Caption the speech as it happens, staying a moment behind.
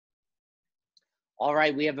All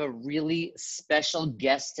right, we have a really special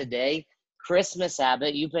guest today, Christmas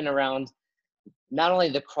Abbott. You've been around not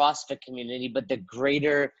only the CrossFit community, but the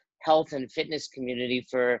greater health and fitness community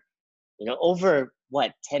for, over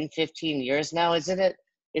what, 10, 15 years now, isn't it?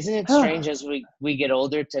 Isn't it strange as we get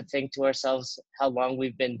older to think to ourselves how long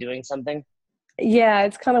we've been doing something? Yeah,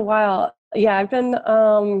 it's kind of wild. Yeah, I've been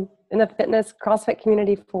in the fitness CrossFit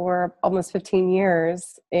community for almost 15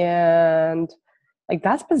 years, and like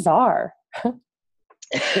that's bizarre.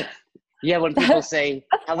 Yeah, when people That's say,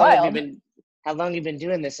 wild. how long you been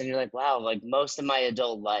doing this? And you're like, wow, like most of my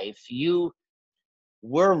adult life. You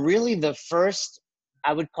were really the first,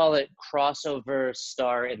 I would call it, crossover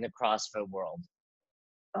star in the CrossFit world.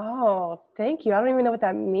 Oh, thank you. I don't even know what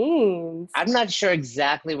that means. I'm not sure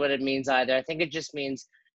exactly what it means either. I think it just means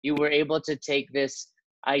you were able to take this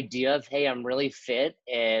idea of, hey, I'm really fit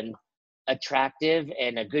and attractive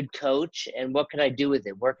and a good coach, and what can I do with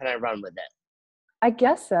it? Where can I run with it? I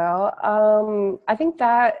guess so. I think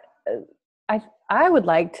that I would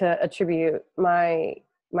like to attribute my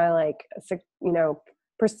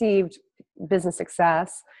perceived business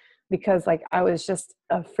success because like I was just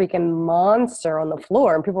a freaking monster on the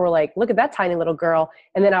floor, and people were like, "Look at that tiny little girl,"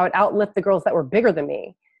 and then I would outlift the girls that were bigger than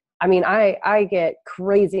me. I mean, I get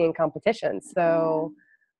crazy in competition, so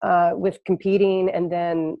with competing, and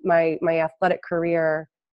then my athletic career.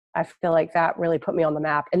 I feel like that really put me on the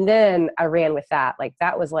map. And then I ran with that. Like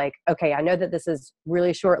that was like, okay, I know that this is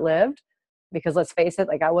really short-lived because let's face it,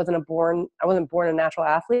 like I wasn't born a natural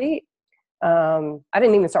athlete. I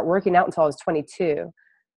didn't even start working out until I was 22.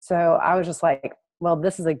 So I was just like, well,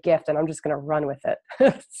 this is a gift and I'm just going to run with it.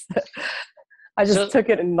 I just So, took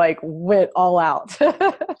it and like went all out.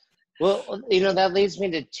 well, that leads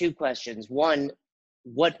me to two questions. One,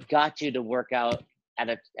 what got you to work out at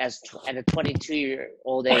a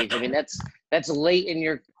 22-year-old age? I mean, that's late in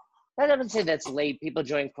your. I wouldn't say that's late. People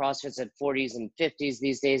join CrossFits at 40s and 50s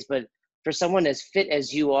these days, but for someone as fit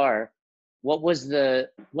as you are,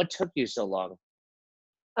 what took you so long?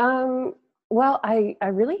 Um, well, I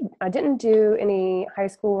didn't do any high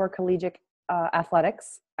school or collegiate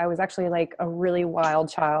athletics. I was actually like a really wild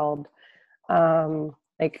child.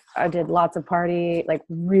 Like I did lots of party, like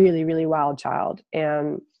really, really wild child.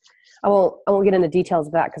 And I won't get into details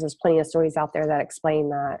of that because there's plenty of stories out there that explain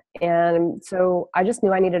that. And so I just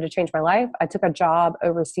knew I needed to change my life. I took a job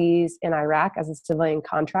overseas in Iraq as a civilian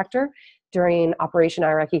contractor during Operation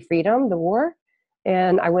Iraqi Freedom, the war.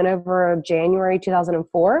 And I went over January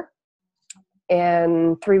 2004.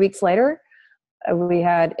 And 3 weeks later, we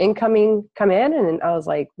had incoming come in, and I was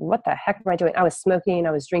like, what the heck am I doing? I was smoking,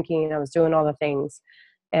 I was drinking, I was doing all the things.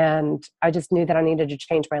 And I just knew that I needed to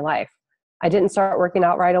change my life. I didn't start working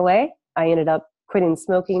out right away. I ended up quitting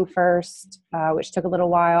smoking first, which took a little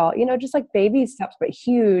while, just like baby steps, but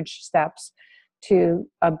huge steps to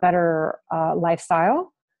a better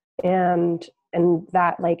lifestyle. And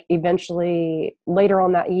that like eventually later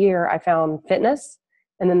on that year, I found fitness.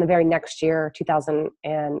 And then the very next year,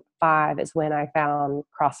 2005, is when I found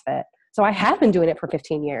CrossFit. So I have been doing it for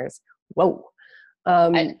 15 years. Whoa.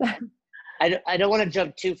 I, I don't want to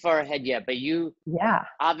jump too far ahead yet, but you Yeah.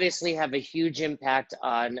 obviously have a huge impact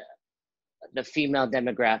on the female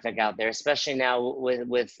demographic out there, especially now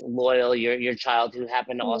with Loyal, your child, who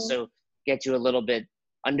happened to also get you a little bit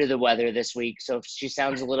under the weather this week. So if she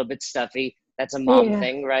sounds a little bit stuffy, that's a mom Yeah.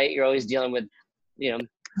 thing, right? You're always dealing with,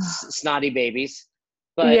 snotty babies.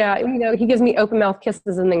 But Yeah. He gives me open mouth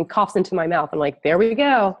kisses and then coughs into my mouth. I'm like, there we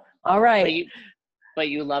go. All but right.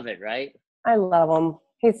 you love it, right? I love him.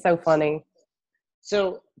 He's so funny.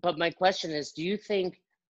 So, but my question is, do you think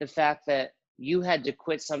the fact that you had to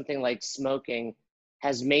quit something like smoking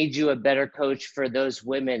has made you a better coach for those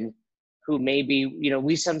women who maybe,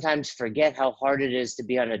 we sometimes forget how hard it is to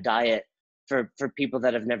be on a diet for people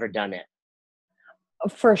that have never done it?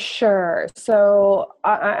 For sure. So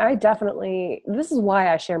I definitely, this is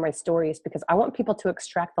why I share my stories, because I want people to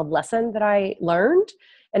extract the lesson that I learned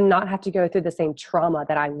and not have to go through the same trauma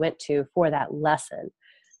that I went to for that lesson.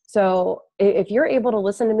 So if you're able to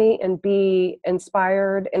listen to me and be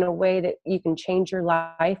inspired in a way that you can change your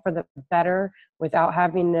life for the better without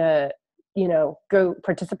having to, go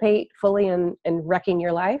participate fully in wrecking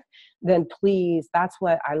your life, then please, that's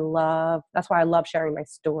what I love. That's why I love sharing my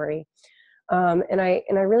story. And I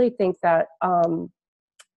really think that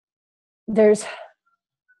there's,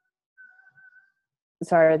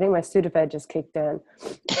 sorry, I think my Sudafed just kicked in.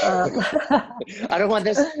 I don't want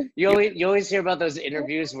this. You always hear about those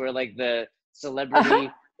interviews where like the celebrity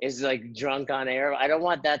is like drunk on air. I don't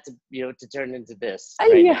want that to to turn into this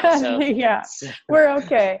right now. Yeah, So yeah, we're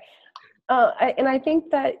okay. And I think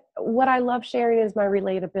that what I love sharing is my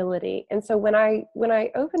relatability. And so when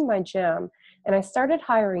I opened my gym and I started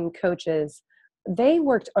hiring coaches, they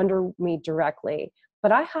worked under me directly.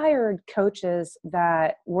 But I hired coaches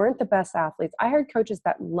that weren't the best athletes. I hired coaches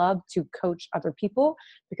that loved to coach other people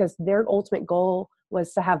because their ultimate goal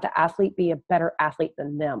was to have the athlete be a better athlete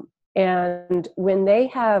than them. And when they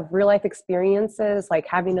have real life experiences like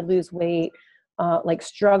having to lose weight, like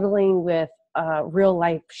struggling with real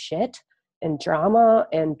life shit and drama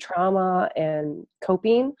and trauma and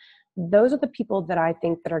coping, those are the people that I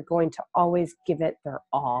think that are going to always give it their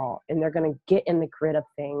all, and they're going to get in the grit of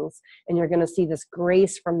things, and you're going to see this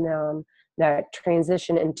grace from them that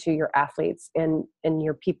transition into your athletes and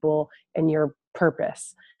your people and your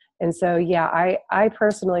purpose. And so, yeah, I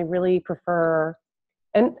personally really prefer,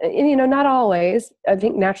 and you know, not always, I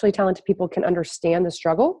think naturally talented people can understand the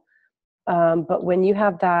struggle. But when you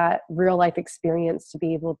have that real life experience to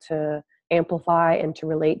be able to amplify and to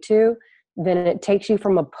relate to, then it takes you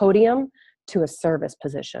from a podium to a service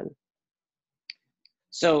position.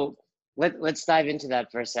 So let's dive into that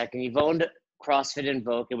for a second. You've owned CrossFit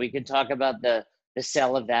Invoke, and we could talk about the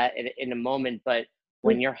sell of that in a moment. But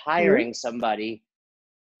when you're hiring somebody,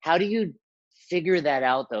 how do you figure that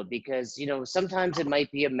out though? Because, you know, sometimes it might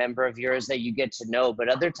be a member of yours that you get to know, but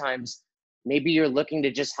other times maybe you're looking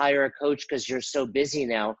to just hire a coach because you're so busy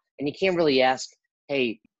now and you can't really ask,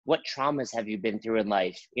 hey, what traumas have you been through in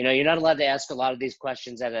life? You know, you're not allowed to ask a lot of these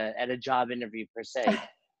questions at a job interview per se.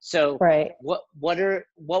 So right. what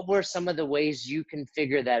were some of the ways you can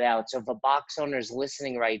figure that out? So if a box owner is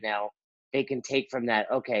listening right now, they can take from that,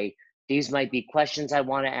 okay, these might be questions I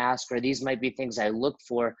want to ask, or these might be things I look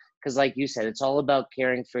for. Because like you said, it's all about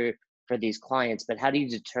caring for these clients, but how do you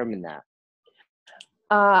determine that?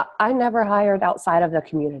 I never hired outside of the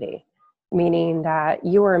community, meaning that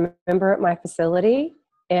you were a member at my facility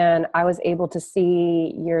and I was able to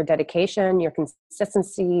see your dedication, your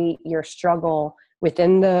consistency, your struggle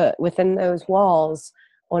within those walls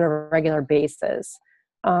on a regular basis.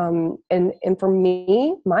 And for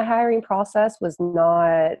me, my hiring process was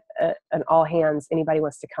not an all hands, anybody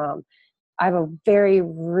wants to come. I have a very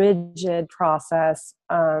rigid process,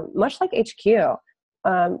 much like HQ,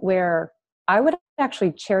 where I would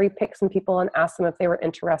actually cherry pick some people and ask them if they were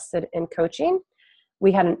interested in coaching.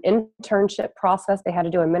 We had an internship process. They had to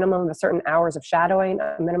do a minimum of certain hours of shadowing,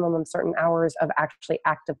 a minimum of certain hours of actually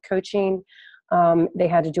active coaching. They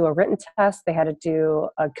had to do a written test. They had to do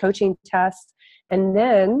a coaching test. And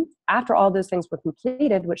then after all those things were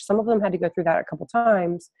completed, which some of them had to go through that a couple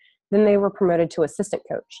times, then they were promoted to assistant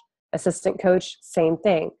coach. Assistant coach, same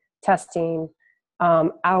thing, testing,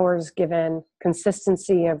 hours given,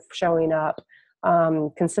 consistency of showing up,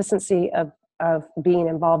 consistency of being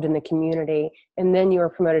involved in the community, and then you were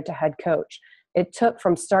promoted to head coach. It took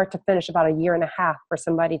from start to finish about a year and a half for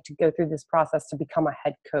somebody to go through this process to become a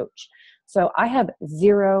head coach. So I have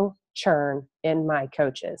zero churn in my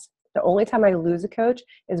coaches. The only time I lose a coach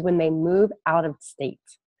is when they move out of state.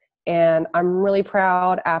 And I'm really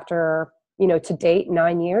proud after, you know, to date,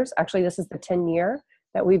 9 years, actually this is the 10th year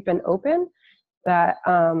that we've been open, that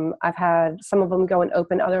I've had some of them go and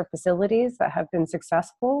open other facilities that have been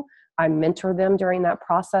successful. I mentor them during that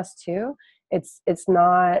process too. It's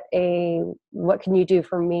not a what can you do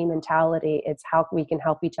for me mentality. It's how we can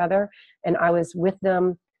help each other. And I was with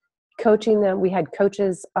them, coaching them. We had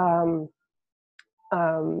coaches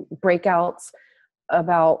breakouts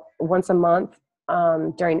about once a month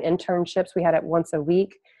during internships. We had it once a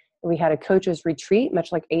week. We had a coaches retreat,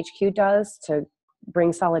 much like HQ does, to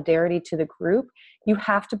bring solidarity to the group. You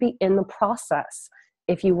have to be in the process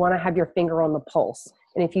if you want to have your finger on the pulse.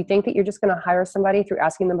 And if you think that you're just going to hire somebody through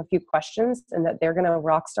asking them a few questions and that they're going to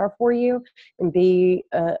rock star for you and be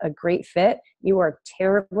a great fit, you are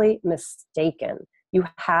terribly mistaken. You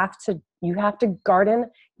have to garden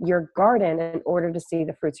your garden in order to see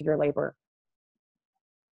the fruits of your labor.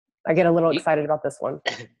 I get a little excited about this one.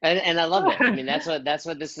 And I love it. I mean, that's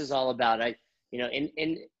what this is all about.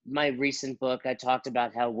 In my recent book, I talked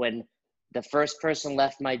about how when the first person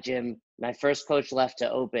left my gym, my first coach left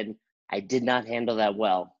to open, I did not handle that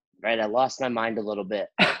well, right? I lost my mind a little bit.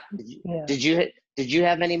 Did you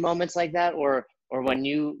have any moments like that? Or when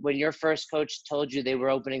your first coach told you they were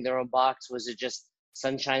opening their own box, was it just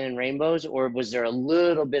sunshine and rainbows, or was there a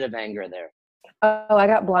little bit of anger there? Oh, I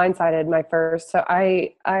got blindsided my first. So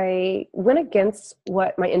I went against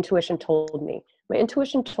what my intuition told me. My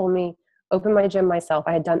intuition told me, open my gym myself.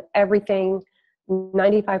 I had done everything,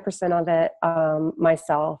 95% of it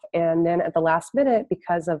myself. And then at the last minute,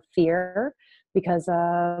 because of fear, because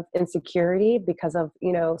of insecurity, because of,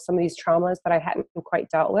 you know, some of these traumas that I hadn't quite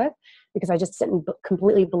dealt with, because I just didn't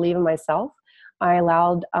completely believe in myself. I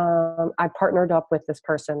partnered up with this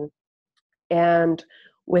person, and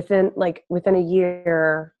within a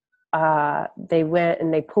year, they went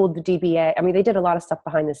and they pulled the DBA. I mean, they did a lot of stuff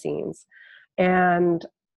behind the scenes, and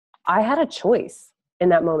I had a choice in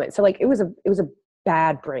that moment. So like, it was a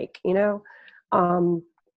bad break, you know?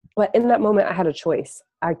 But in that moment I had a choice.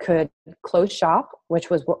 I could close shop, which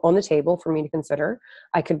was on the table for me to consider.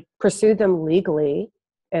 I could pursue them legally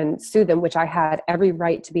and sue them, which I had every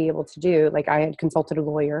right to be able to do. Like, I had consulted a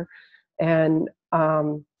lawyer, and,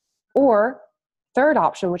 or third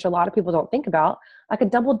option, which a lot of people don't think about, I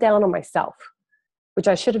could double down on myself, which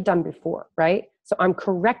I should have done before. Right. So I'm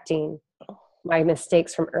correcting my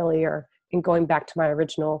mistakes from earlier and going back to my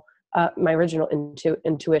original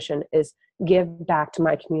intuition is give back to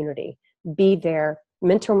my community, be there,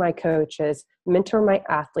 mentor my coaches, mentor my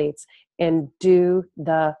athletes, and do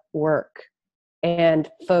the work and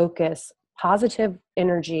focus positive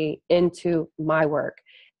energy into my work.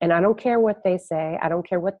 And I don't care what they say. I don't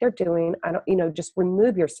care what they're doing. I don't, you know, just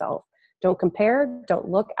remove yourself. Don't compare. Don't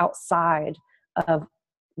look outside of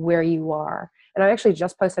where you are. And I actually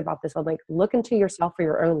just posted about this. I'm like, look into yourself for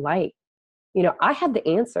your own light. You know, I had the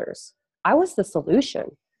answers. I was the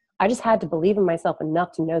solution. I just had to believe in myself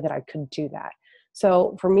enough to know that I could do that.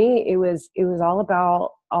 So for me, it was all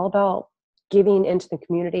about giving into the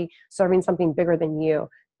community, serving something bigger than you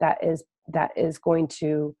that is going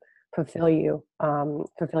to fulfill your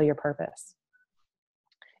purpose.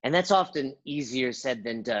 And that's often easier said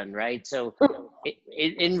than done, right? So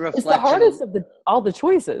in reflection, it's the hardest of all the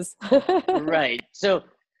choices. Right. So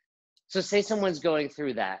say someone's going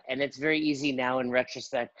through that, and it's very easy now in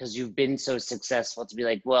retrospect because you've been so successful to be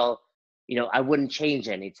like, well, you know, I wouldn't change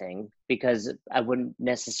anything because I wouldn't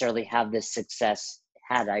necessarily have this success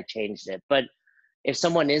had I changed it. But if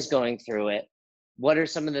someone is going through it, what are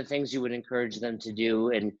some of the things you would encourage them to do,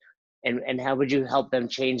 and how would you help them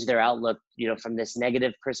change their outlook, you know, from this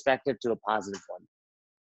negative perspective to a positive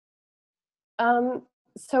one?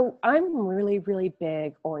 So I'm really, really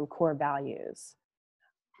big on core values.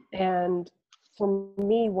 And for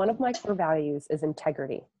me, one of my core values is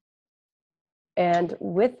integrity. And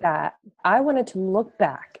with that, I wanted to look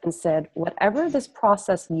back and said, whatever this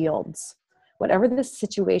process yields, whatever this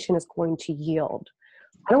situation is going to yield,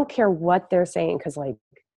 I don't care what they're saying, because like,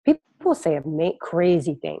 people say make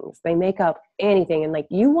crazy things. They make up anything. And like,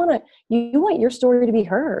 you want your story to be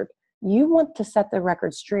heard. You want to set the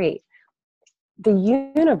record straight. The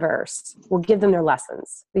universe will give them their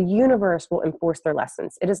lessons. The universe will enforce their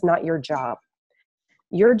lessons. It is not your job.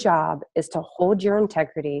 Your job is to hold your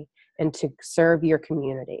integrity and to serve your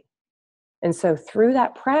community. And so through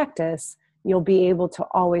that practice, you'll be able to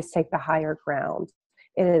always take the higher ground.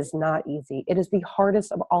 It is not easy. It is the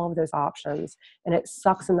hardest of all of those options, and it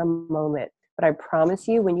sucks in the moment. But I promise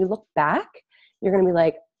you, when you look back, you're going to be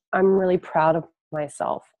like, I'm really proud of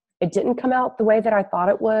myself. It didn't come out the way that I thought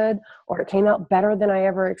it would, or it came out better than I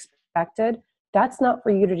ever expected. That's not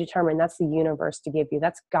for you to determine. That's the universe to give you.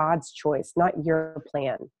 That's God's choice, not your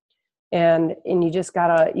plan. And you just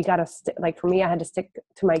gotta like for me, I had to stick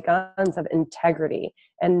to my guns of integrity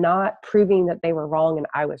and not proving that they were wrong and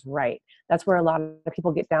I was right. That's where a lot of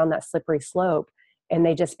people get down that slippery slope, and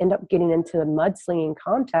they just end up getting into the mudslinging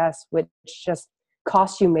contest, which just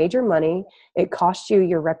costs you major money. It costs you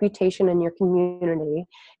your reputation in your community.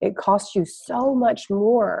 It costs you so much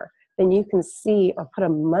more than you can see or put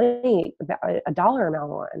a dollar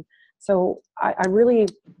amount on. So I really,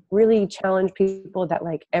 really challenge people that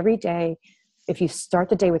like every day, if you start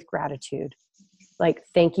the day with gratitude, like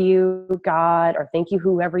thank you, God, or thank you,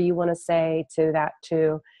 whoever you want to say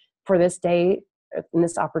for this day and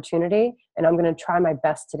this opportunity. And I'm going to try my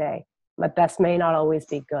best today. My best may not always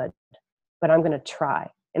be good, but I'm going to try,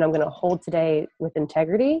 and I'm going to hold today with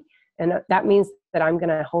integrity. And that means that I'm going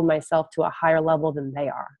to hold myself to a higher level than they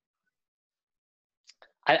are.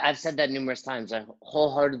 I've said that numerous times. I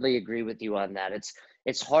wholeheartedly agree with you on that.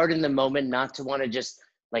 It's hard in the moment not to want to just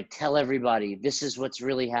like tell everybody this is what's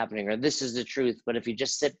really happening or this is the truth. But if you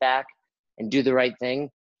just sit back and do the right thing,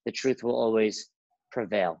 the truth will always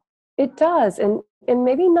prevail. It does. And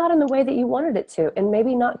maybe not in the way that you wanted it to, and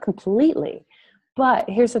maybe not completely. But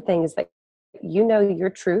here's the thing is that you know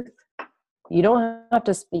your truth. You don't have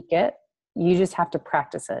to speak it. You just have to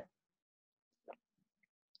practice it.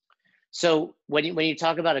 So when you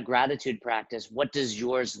talk about a gratitude practice, what does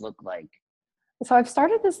yours look like? So I've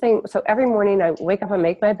started this thing. So every morning I wake up and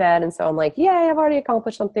make my bed. And so I'm like, yay, I've already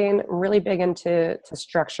accomplished something. I'm really big into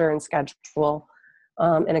structure and schedule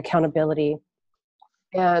and accountability.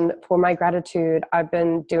 And for my gratitude, I've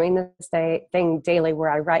been doing this thing daily where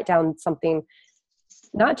I write down something,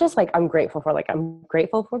 not just like I'm grateful for, like I'm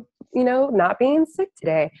grateful for, not being sick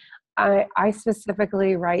today. I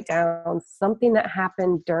specifically write down something that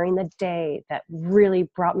happened during the day that really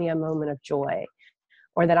brought me a moment of joy,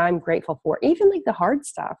 or that I'm grateful for. Even like the hard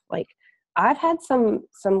stuff. Like I've had some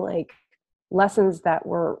like lessons that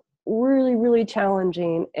were really, really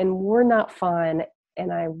challenging and were not fun,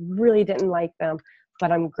 and I really didn't like them,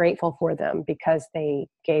 but I'm grateful for them because they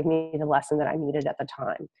gave me the lesson that I needed at the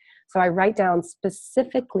time. So I write down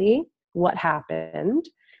specifically what happened,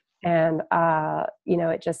 and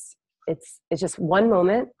it's just one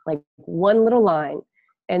moment, like one little line.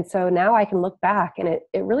 And so now I can look back, and it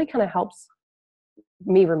really kind of helps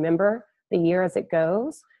me remember the year as it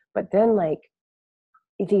goes. But then like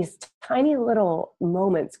these tiny little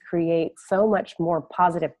moments create so much more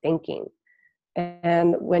positive thinking.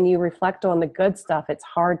 And when you reflect on the good stuff, it's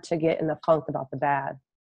hard to get in the funk about the bad.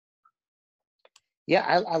 Yeah,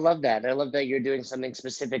 I love that. I love that you're doing something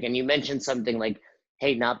specific. And you mentioned something like,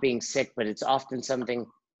 hey, not being sick, but it's often something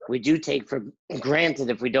we do take for granted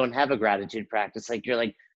if we don't have a gratitude practice. Like you're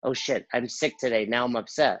like, oh shit, I'm sick today. Now I'm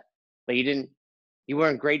upset. But you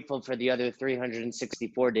weren't grateful for the other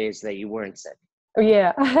 364 days that you weren't sick.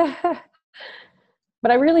 Yeah. But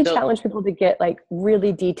I really So challenge people to get like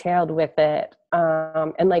really detailed with it.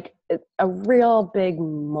 And like a real big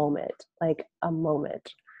moment, like a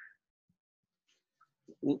moment.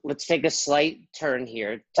 let's take a slight turn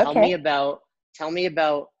here. Okay. Tell me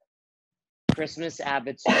about Christmas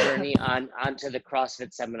Abbott's journey onto the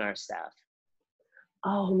CrossFit seminar staff.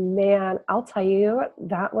 Oh man, I'll tell you,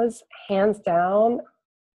 that was hands down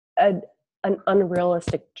a, an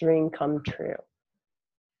unrealistic dream come true.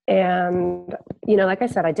 And, like I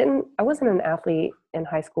said, I wasn't an athlete in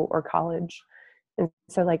high school or college. And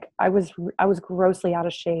so like I was grossly out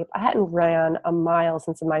of shape. I hadn't ran a mile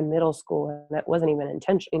since in my middle school, and it wasn't even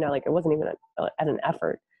intention, like it wasn't even at an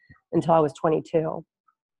effort until I was 22.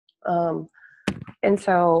 Um, and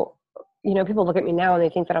so, people look at me now and they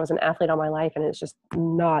think that I was an athlete all my life, and it's just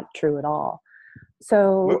not true at all.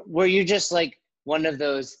 So Were you just like one of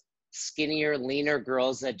those skinnier, leaner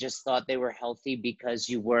girls that just thought they were healthy because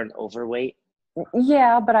you weren't overweight?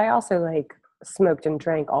 yeah, but I also like smoked and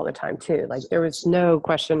drank all the time too. Like there was no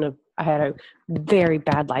question of, I had a very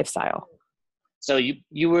bad lifestyle. So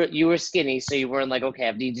you were skinny, so you weren't like, okay,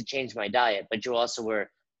 I need to change my diet, but you also were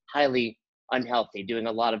highly unhealthy, doing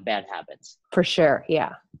a lot of bad habits. For sure.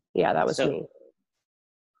 Yeah. Yeah, that was So me.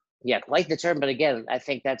 yeah, like the term, but again, I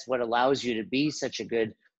think that's what allows you to be such a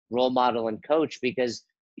good role model and coach because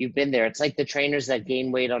you've been there. It's like the trainers that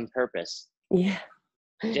gain weight on purpose. Yeah.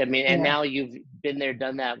 I mean, and Yeah. now you've been there,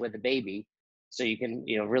 done that with a baby, so you can,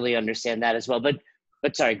 really understand that as well. But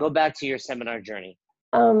sorry, go back to your seminar journey.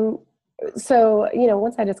 Um, so,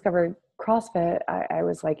 once I discovered CrossFit, I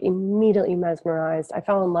was like immediately mesmerized. I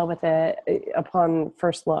fell in love with it upon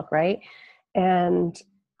first look, right? And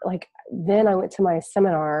like then I went to my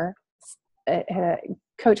seminar, and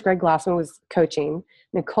Coach Greg Glassman was coaching.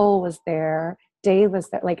 Nicole was there. Dave was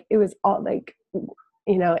there. Like it was all like,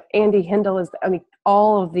 Andy Hindle is, I mean,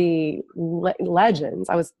 all of the legends.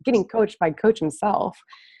 I was getting coached by Coach himself.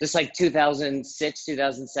 Just like 2006,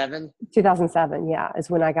 2007. 2007, yeah, is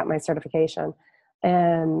when I got my certification,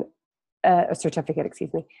 and a certificate,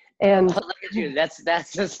 excuse me. And Oh, look at you. That's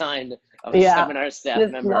a sign of a yeah, seminar staff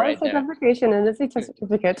it's member not a right there. certification, and it's a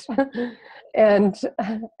certificate. and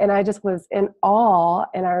and I just was in awe.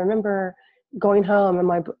 And I remember going home,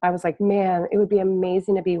 and I was like, man, it would be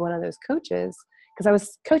amazing to be one of those coaches, because I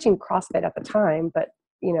was coaching CrossFit at the time, but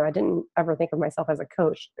I didn't ever think of myself as a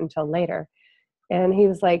coach until later. And he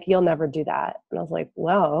was like, you'll never do that. And I was like,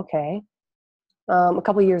 well, okay. A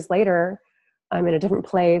couple of years later, I'm in a different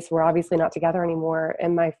place. We're obviously not together anymore.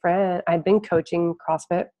 And my friend, I'd been coaching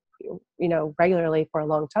CrossFit, regularly for a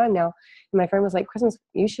long time now. And my friend was like, Christmas,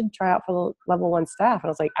 you should try out for the level 1 staff. And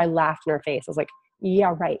I was like, I laughed in her face. I was like,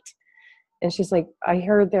 yeah, right. And she's like, I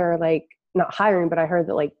heard they're like not hiring, but I heard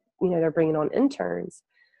that like, they're bringing on interns.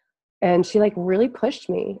 And she like really pushed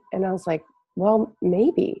me. And I was like, well,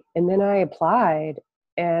 maybe. And then I applied,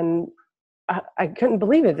 and I couldn't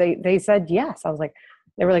believe it. They said yes.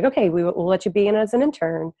 They were like, okay, we'll let you be in as an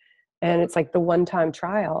intern. And it's like the one-time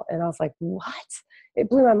trial. And I was like, what? It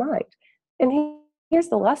blew my mind. And here's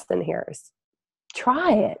the lesson here is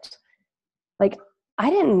try it. Like, I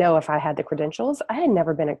didn't know if I had the credentials. I had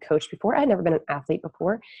never been a coach before. I had never been an athlete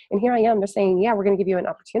before. And here I am. They're saying, yeah, we're going to give you an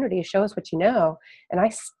opportunity. Show us what you know. And I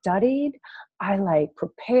studied. I like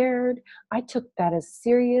prepared. I took that as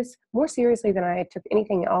more seriously than I took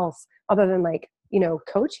anything else other than like,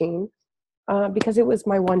 coaching. because it was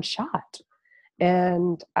my one shot.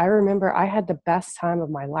 And I remember I had the best time of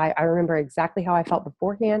my life. I remember exactly how I felt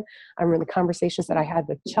beforehand. I remember the conversations that I had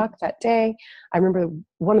with Chuck that day. I remember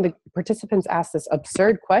one of the participants asked this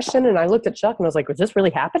absurd question, and I looked at Chuck and I was like, was this really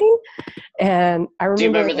happening? And I Do you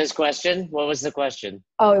remember— remember this question? What was the question?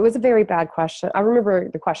 Oh, it was a very bad question. I remember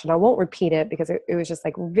the question. I won't repeat it because it was just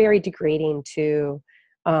like very degrading to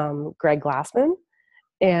Greg Glassman.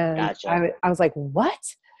 And Gotcha. I was like, what?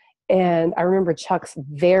 And I remember Chuck's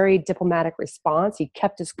very diplomatic response. He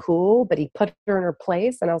kept his cool, but he put her in her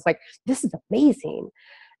place. And I was like, this is amazing.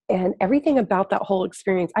 And everything about that whole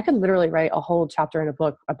experience, I could literally write a whole chapter in a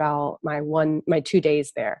book about my 2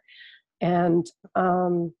 days there. And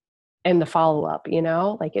the follow-up,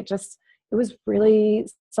 like it was really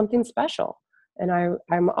something special. And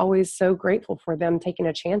I'm always so grateful for them taking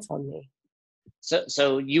a chance on me.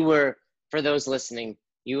 So you were, for those listening,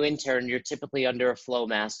 you interned, you're typically under a flow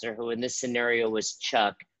master, who in this scenario was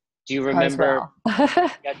Chuck. Do you remember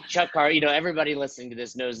Carswell? Chuck Carr? Everybody listening to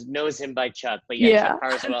this knows him by Chuck, but yeah, Yeah. Chuck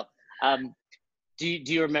Carswell. Do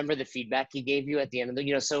you remember the feedback he gave you at the end of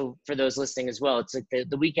the, so for those listening as well, it's like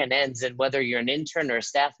the weekend ends, and whether you're an intern or a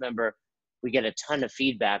staff member, we get a ton of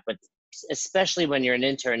feedback, but especially when you're an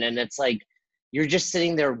intern, and it's like, you're just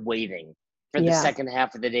sitting there waiting for the Yeah. second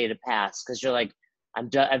half of the day to pass. Cause you're like,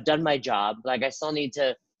 I've done my job. Like, I still need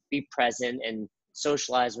to be present and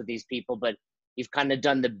socialize with these people, but you've kind of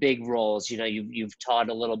done the big roles. You've taught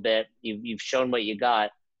a little bit, you've shown what you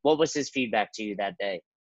got. What was his feedback to you that day?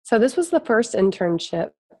 So this was the first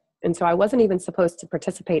internship. And so I wasn't even supposed to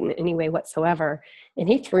participate in any way whatsoever. And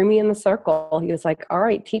he threw me in the circle. He was like, all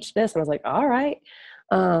right, teach this. And I was like, all right.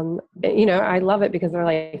 I love it because they're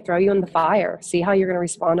like, throw you in the fire, see how you're going to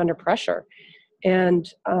respond under pressure.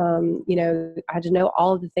 And, I had to know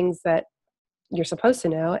all of the things that you're supposed to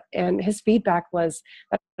know. And his feedback was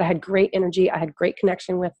that I had great energy. I had great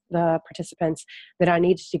connection with the participants, that I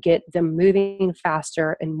needed to get them moving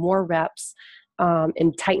faster and more reps,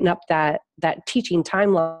 and tighten up that teaching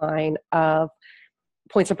timeline of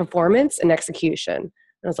points of performance and execution.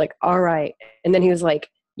 And I was like, all right. And then he was like,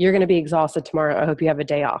 you're going to be exhausted tomorrow. I hope you have a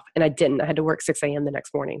day off. And I didn't. I had to work 6 a.m. the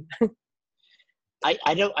next morning.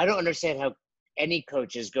 I don't understand how any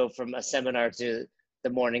coaches go from a seminar to the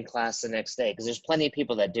morning class the next day, because there's plenty of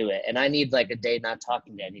people that do it, and I need like a day not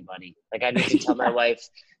talking to anybody. Like, I need to tell my wife,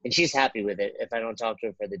 and she's happy with it if I don't talk to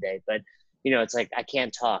her for the day, but it's like, I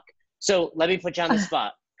can't talk. So let me put you on the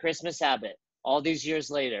spot. Christmas Abbott, all these years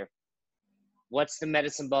later, what's the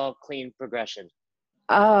medicine ball clean progression?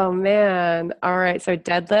 Oh man. All right. So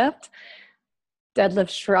deadlift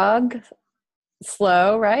shrug,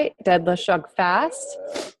 slow, right? Deadlift shrug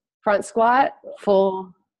fast, front squat,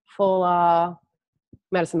 full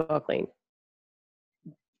medicine ball clean.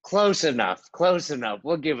 Close enough.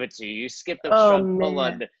 We'll give it to you. You skipped the shrug pull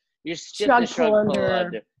under. You skipped the shrug pull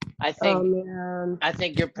under. I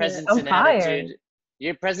think your presence and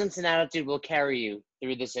attitude, will carry you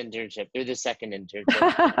through this internship, through the second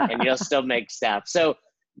internship, and you'll still make staff. So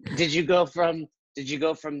did you go from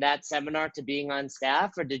that seminar to being on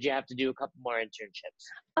staff, or did you have to do a couple more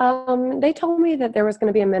internships? They told me that there was going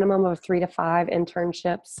to be a minimum of 3 to 5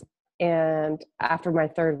 internships. And after my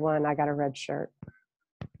third one, I got a red shirt.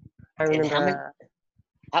 I remember.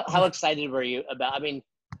 How excited were you about,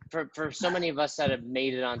 for so many of us that have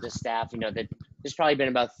made it onto staff, that there's probably been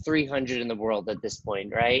about 300 in the world at this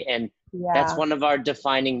point, right? And that's one of our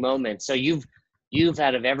defining moments. So you've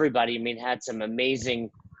out of everybody, had some amazing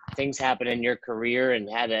things happen in your career, and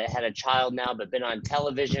had a child now, but been on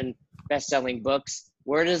television, best-selling books.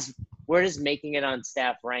 Where does making it on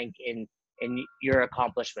staff rank in your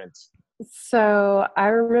accomplishments? So I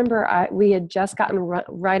remember we had just gotten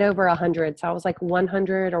right over 100. So I was like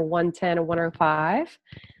 100 or 110 or 105.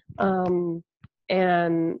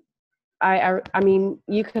 And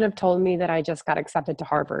you could have told me that I just got accepted to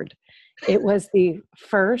Harvard. It was the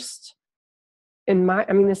first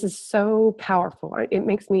this is so powerful. It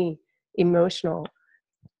makes me emotional.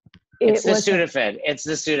 It's the Sudafed.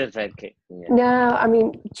 Yeah.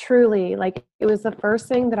 No, truly, like, it was the first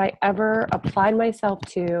thing that I ever applied myself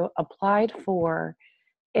to, applied for,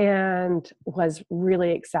 and was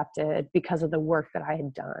really accepted because of the work that I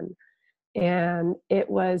had done. And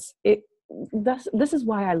this is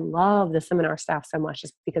why I love the seminar staff so much,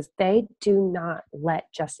 is because they do not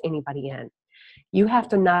let just anybody in. You have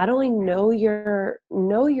to not only know your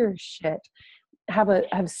shit,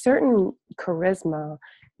 have certain charisma,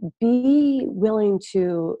 be willing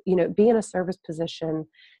to, be in a service position.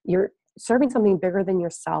 You're serving something bigger than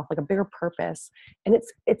yourself, like a bigger purpose. And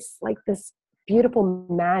it's like this beautiful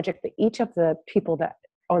magic that each of the people that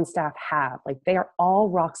on staff have. Like, they are all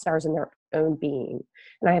rock stars in their own being.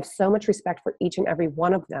 And I have so much respect for each and every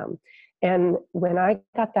one of them. And when I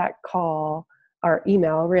got that call or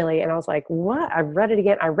email, really, and I was like, what? I read it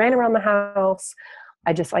again. I ran around the house.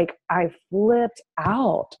 I just like, I flipped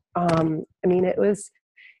out. I mean, it was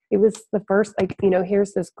the first, like, you know,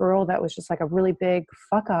 here's this girl that was just like a really big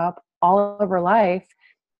fuck up all of her life.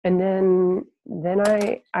 And then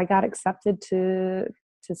I got accepted to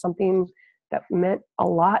something that meant a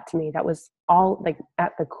lot to me. That was all like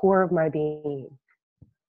at the core of my being. It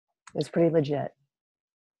was pretty legit.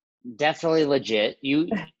 Definitely legit. You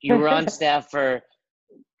were on staff for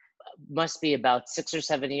must be about 6 or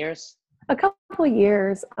 7 years. A couple of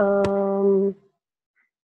years. I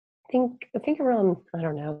think around, I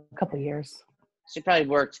don't know, a couple of years. So you probably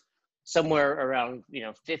worked somewhere around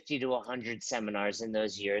 50 to 100 seminars in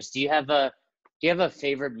those years. Do you have a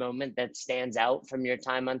favorite moment that stands out from your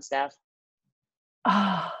time on staff?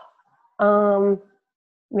 Ah,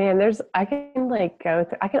 man, I can like go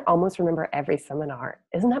through, I can almost remember every seminar.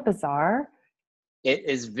 Isn't that bizarre?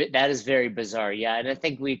 That is very bizarre. Yeah. And I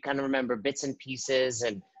think we kind of remember bits and pieces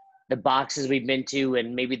and the boxes we've been to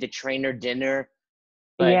and maybe the trainer dinner.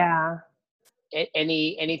 But Yeah.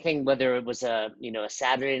 anything, whether it was a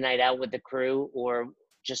Saturday night out with the crew or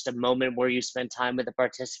just a moment where you spent time with a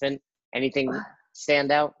participant, anything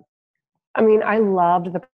stand out? I mean, I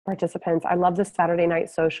loved the participants. I love the Saturday night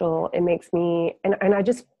social. It makes me, and I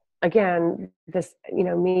just, again, this,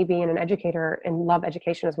 me being an educator and love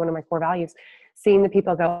education is one of my core values. Seeing the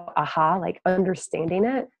people go, aha, like understanding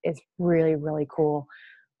it is really, really cool.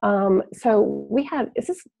 So this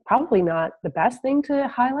is probably not the best thing to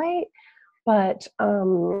highlight, but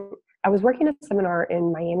I was working a seminar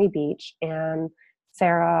in Miami Beach, and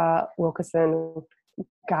Sarah Wilkeson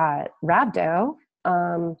got rhabdo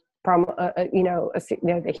from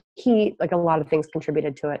the heat. Like a lot of things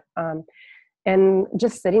contributed to it, and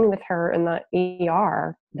just sitting with her in the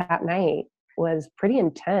ER that night was pretty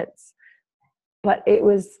intense. But it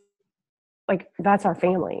was like, that's our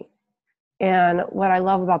family. And what I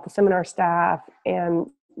love about the seminar staff, and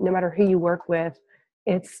no matter who you work with,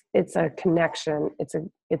 it's a connection. It's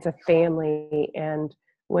a family. And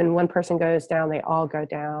when one person goes down, they all go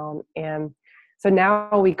down. And so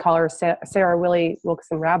now we call her Sarah Willie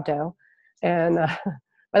Wilkeson Rhabdo. And,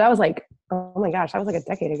 but that was like, oh my gosh, that was like a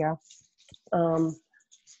decade ago.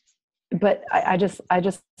 But I just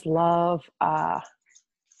love, I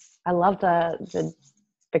love the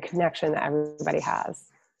connection that everybody has.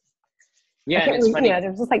 Yeah, and it's funny. Yeah,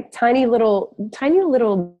 there's just like tiny little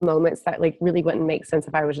moments that like really wouldn't make sense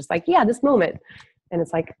if I was just like, yeah, this moment. And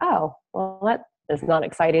it's like, oh, well, that is not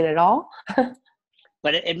exciting at all.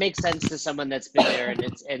 But it makes sense to someone that's been there,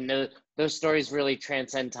 and those stories really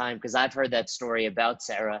transcend time, because I've heard that story about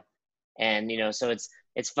Sarah, and so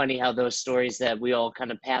it's funny how those stories that we all kind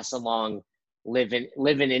of pass along live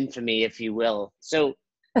in infamy, if you will. So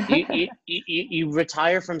you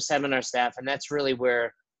retire from seminar staff, and that's really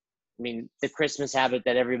where, I mean, the Christmas habit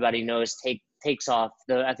that everybody knows takes off.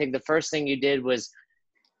 I think the first thing you did was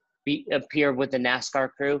appear with the NASCAR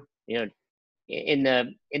crew, in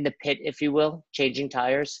the pit, if you will, changing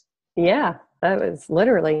tires. Yeah, that was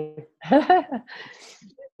literally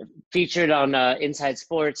featured on Inside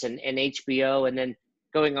Sports and HBO, and then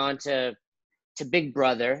going on to Big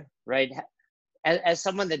Brother, right? As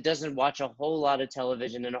someone that doesn't watch a whole lot of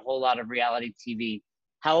television and a whole lot of reality TV,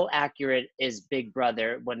 how accurate is Big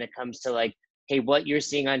Brother when it comes to like, hey, what you're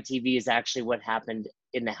seeing on TV is actually what happened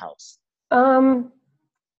in the house?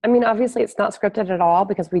 I mean, obviously it's not scripted at all,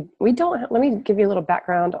 because we don't, let me give you a little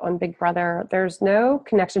background on Big Brother. There's no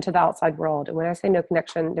connection to the outside world. And when I say no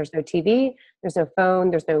connection, there's no TV, there's no phone,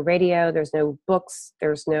 there's no radio, there's no books,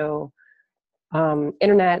 there's no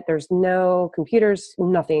internet, there's no computers,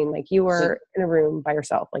 nothing. Like you are in a room by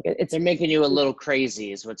yourself. Like it's, they're making you a little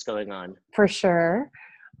crazy is what's going on. For sure.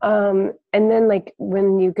 And then like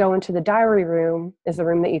when you go into the diary room is the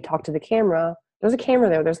room that you talk to the camera. There's a camera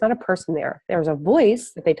there. There's not a person there. There's a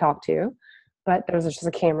voice that they talk to, but there's just a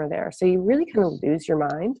camera there. So you really kind of lose your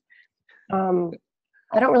mind.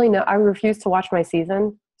 I don't really know. I refuse to watch my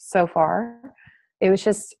season so far. It was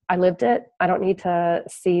just, I lived it. I don't need to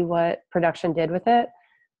see what production did with it.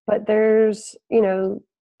 But there's,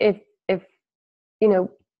 if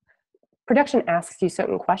production asks you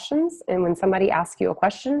certain questions, and when somebody asks you a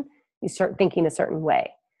question, you start thinking a certain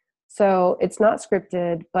way. So it's not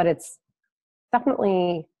scripted, but it's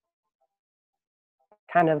definitely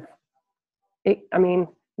kind of, I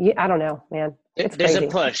don't know, man. It's There's crazy. a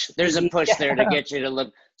push. There's a push there to get you to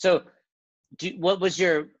look. So what was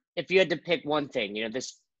if you had to pick one thing,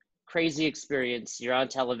 this crazy experience, you're on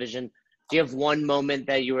television, do you have one moment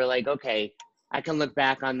that you were like, okay, I can look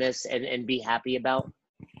back on this and be happy about?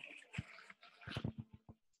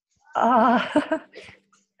 Uh,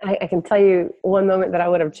 I can tell you one moment that I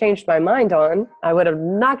would have changed my mind on. I would have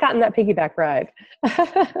not gotten that piggyback ride.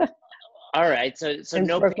 All right, so And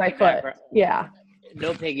no broke my piggyback, foot. Yeah.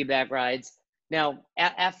 no piggyback rides. Now,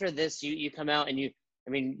 after this, you come out and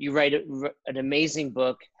you write an amazing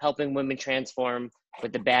book, Helping Women Transform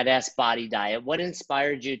with the Badass Body Diet. What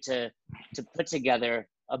inspired you to put together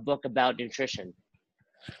a book about nutrition?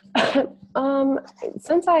 um,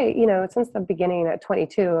 since since the beginning at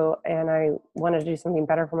 22, and I wanted to do something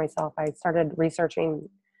better for myself, I started researching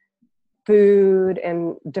food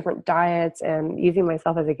and different diets and using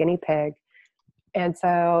myself as a guinea pig. And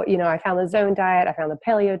so, I found the Zone diet, I found the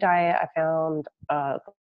Paleo diet, I found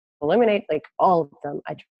Eliminate, like all of them.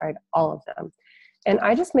 I tried all of them. And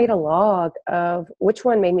I just made a log of which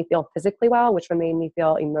one made me feel physically well, which one made me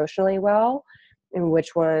feel emotionally well, and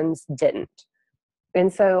which ones didn't.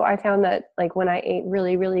 And so I found that like when I ate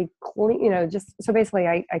really, really clean, just so basically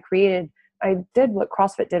I did what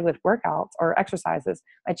CrossFit did with workouts or exercises.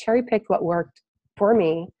 I cherry picked what worked for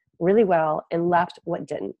me really well and left what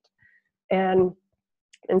didn't. And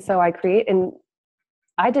so and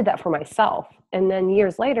I did that for myself. And then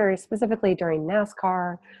years later, specifically during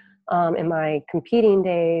NASCAR, in my competing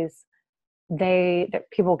days,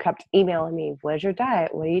 people kept emailing me, "What is your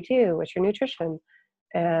diet? What do you do? What's your nutrition?"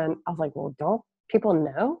 And I was like, "Well, don't people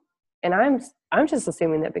know?" And I'm just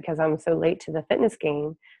assuming that because I'm so late to the fitness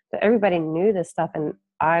game that everybody knew this stuff, and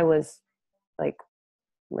I was like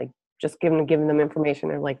just giving them information.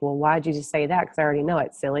 They're like, "Well, why'd you just say that? Because I already know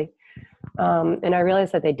it, silly." And I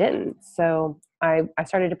realized that they didn't. So I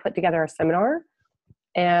started to put together a seminar,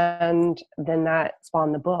 and then that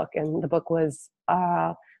spawned the book. And the book was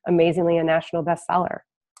amazingly a national bestseller.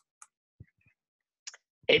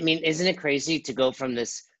 I mean, isn't it crazy to go from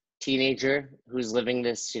this teenager who's living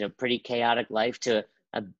this, pretty chaotic life to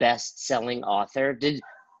a best-selling author?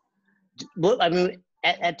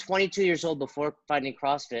 At 22 years old, before finding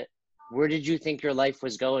CrossFit, where did you think your life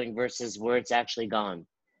was going versus where it's actually gone?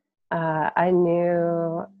 I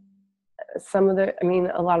knew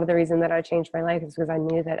a lot of the reason that I changed my life is because I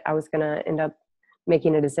knew that I was going to end up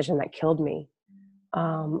making a decision that killed me.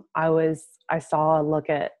 I saw a look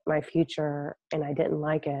at my future and I didn't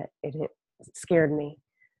like it. It scared me.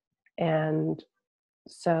 And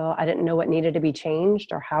so I didn't know what needed to be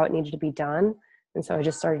changed or how it needed to be done. And so I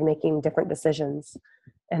just started making different decisions.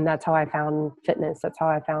 And that's how I found fitness. That's how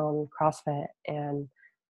I found CrossFit. And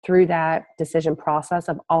through that decision process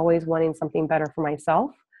of always wanting something better for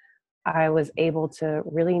myself, I was able to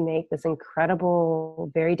really make this incredible,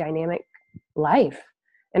 very dynamic life.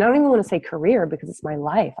 And I don't even want to say career because it's my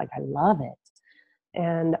life. Like, I love it.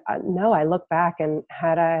 And no, I look back, and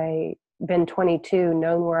had I been 22,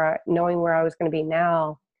 knowing where I was going to be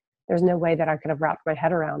now, there's no way that I could have wrapped my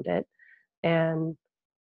head around it. And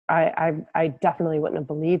I definitely wouldn't have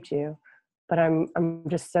believed you, but I'm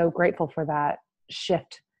just so grateful for that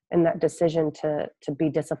shift and that decision to be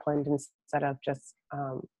disciplined instead of just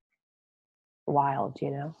wild,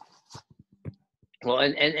 Well,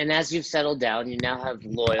 and as you've settled down, you now have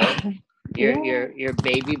Loyal, your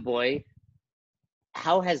baby boy.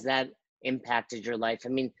 How has that impacted your life? I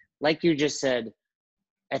mean, like you just said,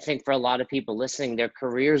 I think for a lot of people listening, their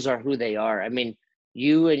careers are who they are. I mean,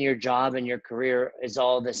 you and your job and your career is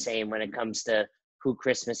all the same when it comes to who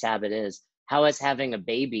Christmas Abbott is. How has having a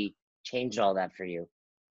baby changed all that for you?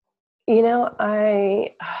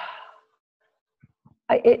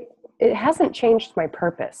 It hasn't changed my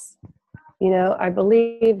purpose. I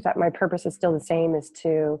believe that my purpose is still the same, is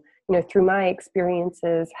to, through my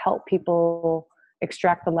experiences, help people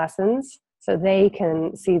extract the lessons so they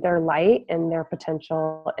can see their light and their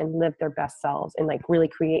potential and live their best selves and like really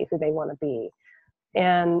create who they want to be.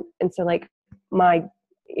 And so like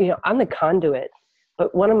I'm the conduit,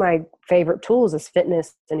 but one of my favorite tools is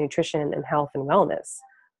fitness and nutrition and health and wellness,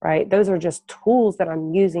 right? Those are just tools that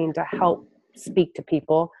I'm using to help speak to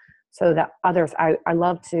people so that others, I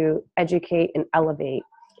love to educate and elevate.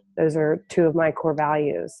 Those are two of my core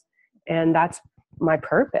values. And that's my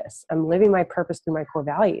purpose. I'm living my purpose through my core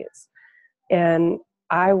values. And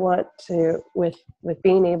I want to, with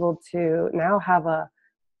being able to now have a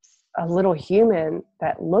little human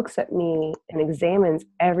that looks at me and examines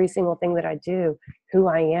every single thing that I do, who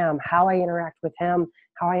I am, how I interact with him,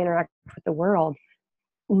 how I interact with the world,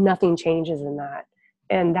 nothing changes in that.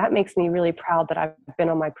 And that makes me really proud that I've been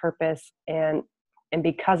on my purpose, and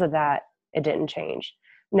because of that, it didn't change.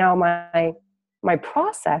 Now my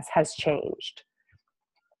process has changed,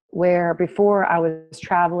 where before I was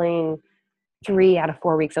traveling 3 out of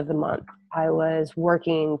 4 weeks of the month, I was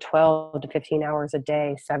working 12 to 15 hours a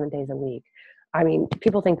day, 7 days a week. I mean,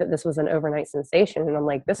 people think that this was an overnight sensation, and I'm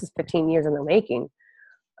like, this is 15 years in the making.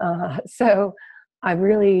 So I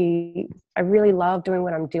really love doing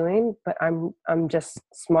what I'm doing, but I'm just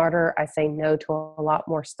smarter. I say no to a lot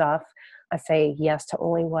more stuff. I say yes to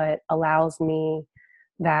only what allows me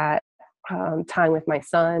that time with my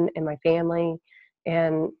son and my family,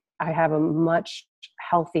 and I have a much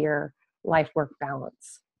healthier life work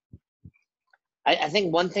balance. I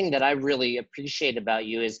think one thing that I really appreciate about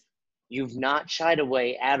you is you've not shied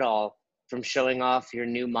away at all from showing off your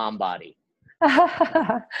new mom body.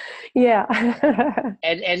 Yeah.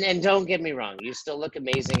 And don't get me wrong, you still look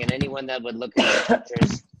amazing, and anyone that would look at your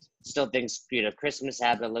pictures still thinks, Christmas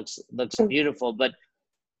habit looks beautiful. But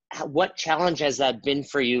what challenge has that been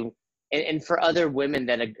for you, and for other women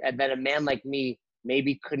that a man like me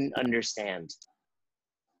maybe couldn't understand?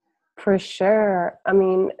 For sure. I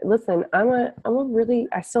mean, listen,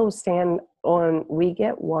 I still stand on, we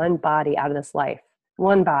get one body out of this life,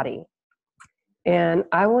 one body. And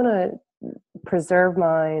I want to preserve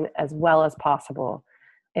mine as well as possible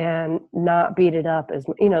and not beat it up as,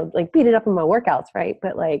 like beat it up in my workouts, right?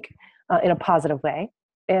 But like in a positive way.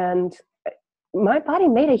 And my body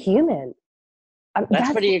made a human.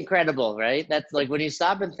 That's pretty incredible, right? That's like, when you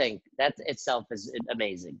stop and think, that itself is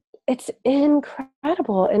amazing. It's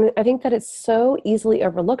incredible. And I think that it's so easily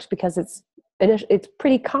overlooked because it's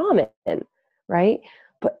pretty common, right?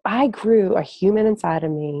 But I grew a human inside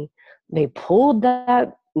of me. They pulled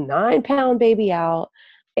that 9-pound baby out,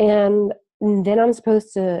 and then I'm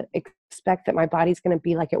supposed to expect that my body's going to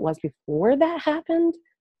be like it was before that happened.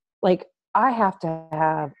 Like, I have to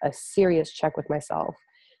have a serious check with myself.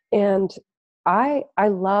 And I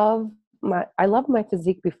love my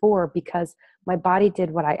physique before because my body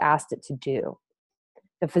did what I asked it to do.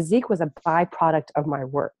 The physique was a byproduct of my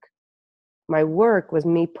work. My work was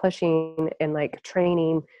me pushing and like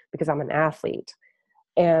training because I'm an athlete.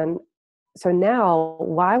 And so now,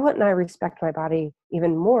 why wouldn't I respect my body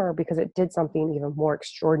even more because it did something even more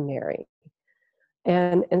extraordinary?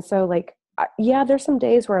 And so like, yeah, there's some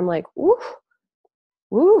days where I'm like,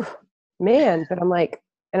 woo, man. But I'm like,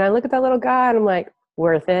 and I look at that little guy and I'm like,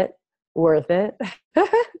 worth it.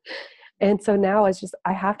 And so now it's just,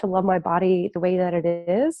 I have to love my body the way that it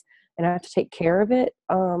is, and I have to take care of it.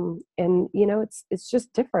 And it's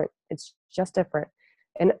just different. It's just different.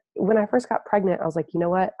 And when I first got pregnant, I was like, you know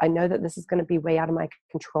what? I know that this is going to be way out of my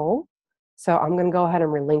control. So I'm going to go ahead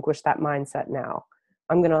and relinquish that mindset now.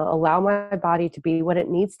 I'm going to allow my body to be what it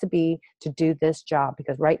needs to be to do this job,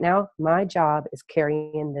 because right now my job is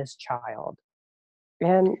carrying this child.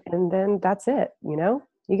 And then that's it,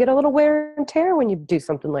 You get a little wear and tear when you do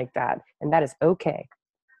something like that, and that is okay.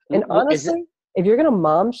 And honestly, if you're gonna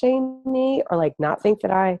mom shame me or like not think that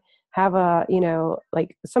I have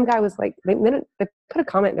like some guy was like, they put a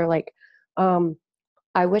comment, they're like,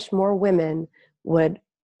 I wish more women would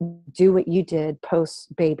do what you did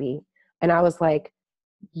post baby. And I was like,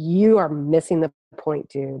 you are missing the point,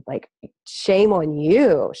 dude. Like, shame on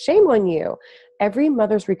you. Every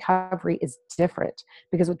mother's recovery is different,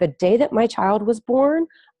 because with the day that my child was born,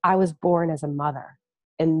 I was born as a mother.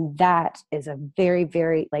 And that is a very,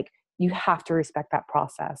 very, like, you have to respect that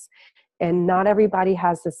process. And not everybody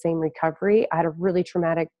has the same recovery. I had a really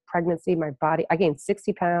traumatic pregnancy. I gained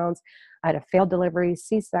 60 pounds. I had a failed delivery,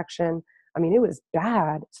 C-section. I mean, it was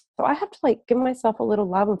bad. So I have to like give myself a little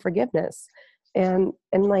love and forgiveness, and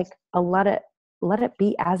like let it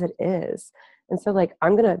be as it is. And so like,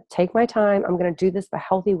 I'm going to take my time. I'm going to do this the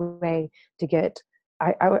healthy way to get,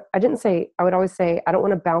 I would always say, I don't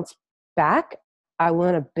want to bounce back. I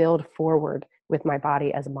want to build forward with my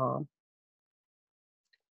body as a mom.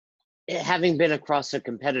 Having been a CrossFit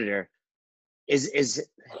competitor, is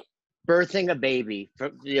birthing a baby,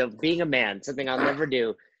 being a man, something I'll never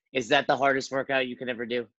do. Is that the hardest workout you can ever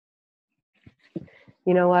do?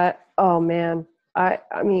 You know what? Oh man. I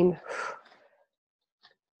mean,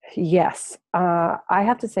 yes. I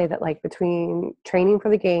have to say that like between training for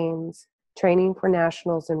the games, training for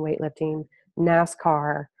nationals in weightlifting,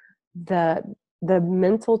 NASCAR, the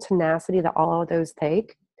mental tenacity that all of those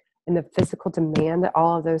take and the physical demand that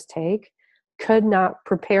all of those take could not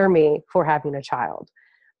prepare me for having a child.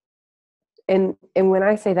 And when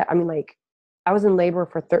I say that, I mean, like, I was in labor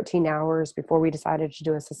for 13 hours before we decided to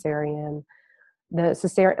do a cesarean. The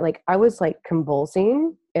cesarean, like, I was like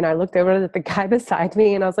convulsing, and I looked over at the guy beside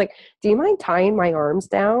me and I was like, do you mind tying my arms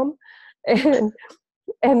down? And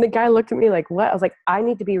the guy looked at me like, what? I was like, I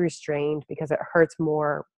need to be restrained because it hurts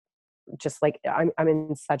more. Just like I'm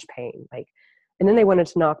in such pain. Like, And then they wanted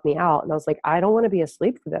to knock me out. And I was like, I don't want to be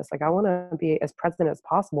asleep for this. Like, I want to be as present as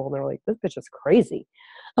possible. And they were like, this bitch is crazy.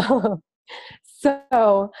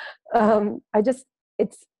 So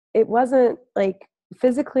it wasn't like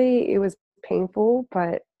physically it was painful,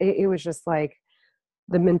 but it was just like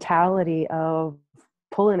the mentality of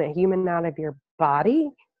pulling a human out of your body.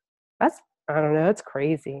 I don't know, it's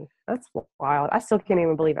crazy. That's wild. I still can't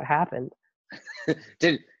even believe it happened.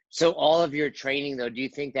 So all of your training though, do you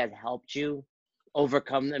think that helped you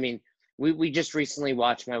overcome? I mean, we just recently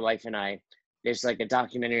watched, my wife and I, there's like a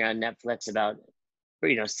documentary on Netflix about,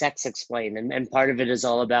 Sex Explained. And part of it is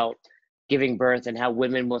all about giving birth and how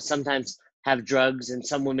women will sometimes have drugs and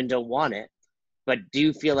some women don't want it. But do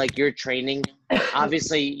you feel like your training,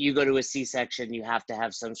 obviously you go to a C-section, you have to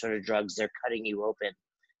have some sort of drugs, they're cutting you open.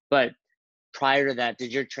 But prior to that,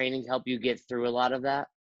 did your training help you get through a lot of that?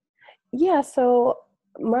 Yeah, so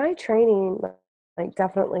my training, like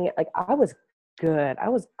definitely, like I was good. I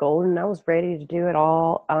was golden. I was ready to do it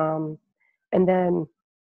all. And then,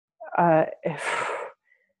 uh,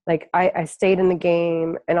 like I stayed in the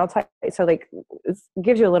game, and I'll tell you, so like it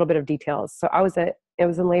gives you a little bit of details. So it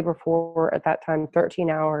was in labor for, at that time, 13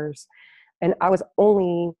 hours. And I was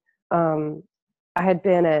only, I had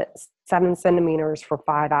been at 7 centimeters for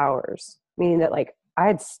 5 hours, meaning that like I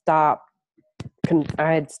had stopped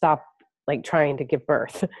like trying to give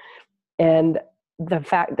birth. And the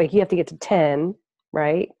fact that you have to get to 10,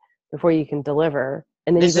 right, before you can deliver.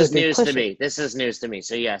 And then This you go is through news to pushing. me. This is news to me.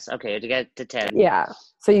 So yes, okay, to get to 10. Yeah.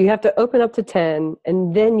 So you have to open up to 10,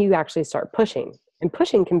 and then you actually start pushing. And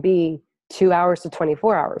pushing can be 2 hours to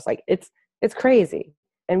 24 hours. Like it's crazy.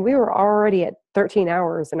 And we were already at 13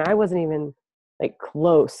 hours, and I wasn't even like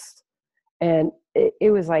close. And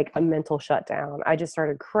it was like a mental shutdown. I just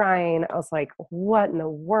started crying. I was like, what in the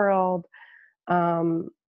world?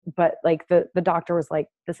 But like the doctor was like,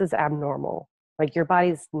 this is abnormal. Like your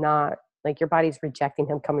body's not, like your body's rejecting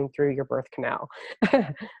him coming through your birth canal.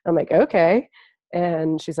 I'm like, okay.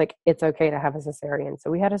 And she's like, it's okay to have a cesarean.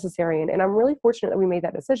 So we had a cesarean, and I'm really fortunate that we made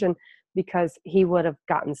that decision because he would have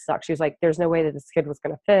gotten stuck. She was like, there's no way that this kid was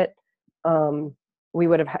going to fit. He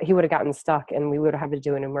would have gotten stuck, and we would have had to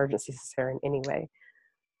do an emergency cesarean anyway.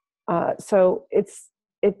 So it's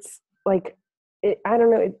like, I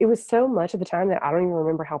don't know. It was so much at the time that I don't even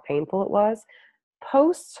remember how painful it was.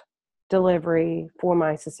 Post delivery for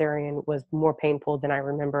my cesarean was more painful than I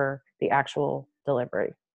remember the actual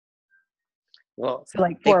delivery. Well, So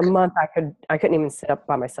like they, for a month, I couldn't even sit up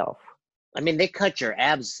by myself. I mean, they cut your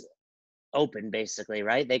abs open basically,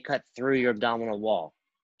 right? They cut through your abdominal wall.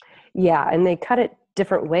 Yeah, and they cut it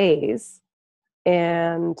different ways,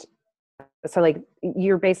 and so like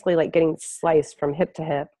you're basically like getting sliced from hip to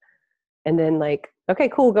hip, and then like, okay,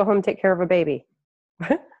 cool, go home and take care of a baby.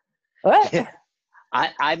 What?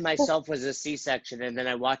 I myself was a C-section, and then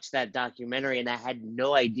I watched that documentary, and I had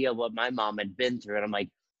no idea what my mom had been through. And I'm like,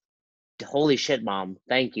 holy shit, mom,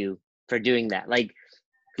 thank you for doing that. Like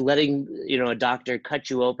letting, a doctor cut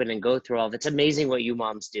you open and go through all of it. It's amazing what you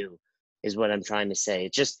moms do, is what I'm trying to say.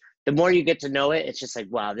 It's just, the more you get to know it, it's just like,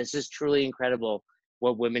 wow, this is truly incredible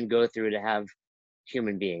what women go through to have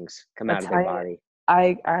human beings come out of their body.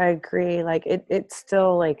 I agree. Like it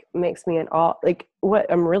still like makes me in awe. Like what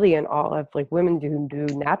I'm really in awe of, like women do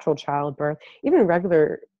natural childbirth, even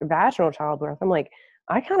regular vaginal childbirth. I'm like,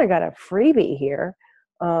 I kind of got a freebie here,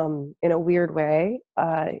 in a weird way.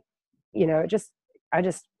 I just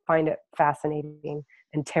find it fascinating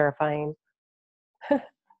and terrifying.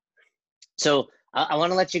 So I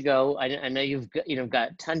want to let you go. I know you've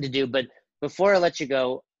got a ton to do, but before I let you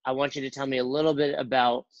go, I want you to tell me a little bit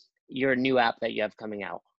about your new app that you have coming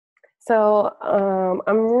out. So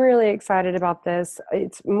I'm really excited about this.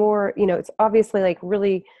 It's more, it's obviously like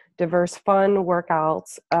really diverse, fun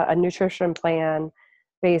workouts, a nutrition plan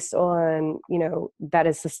based on, that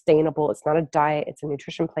is sustainable. It's not a diet, it's a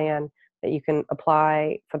nutrition plan that you can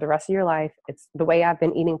apply for the rest of your life. It's the way I've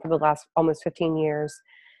been eating for the last almost 15 years.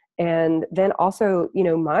 And then also,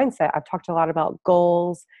 mindset. I've talked a lot about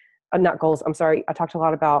goals, not goals, I'm sorry. I talked a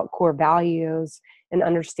lot about core values and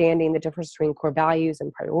understanding the difference between core values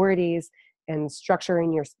and priorities, and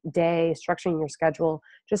structuring your day, structuring your schedule,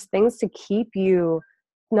 just things to keep you,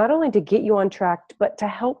 not only to get you on track, but to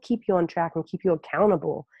help keep you on track and keep you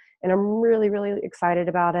accountable. And I'm really, really excited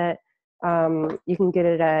about it. You can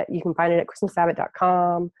find it at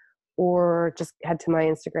christmasabbott.com, or just head to my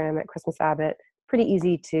Instagram at christmasabbott. Pretty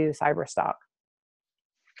easy to cyber stalk.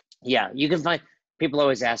 Yeah, you can find, people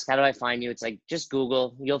always ask, how do I find you? It's like, just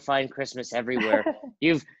Google, you'll find Christmas everywhere.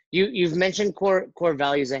 You've mentioned core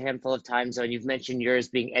values a handful of times, though, and you've mentioned yours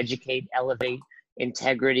being educate, elevate,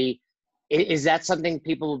 integrity. Is that something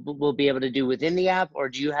people will be able to do within the app, or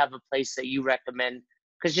do you have a place that you recommend?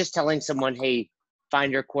 Because just telling someone, hey,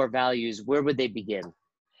 find your core values, where would they begin?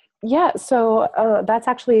 Yeah, so that's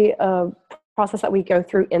actually a process that we go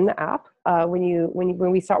through in the app.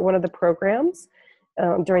 When we start one of the programs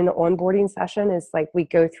during the onboarding session, is like we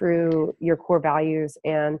go through your core values,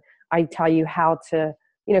 and I tell you how to,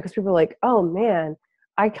 because people are like, oh man,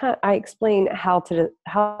 I explain how to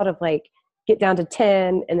like get down to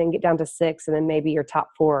 10 and then get down to 6 and then maybe your top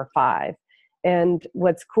 4 or 5. And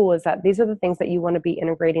what's cool is that these are the things that you want to be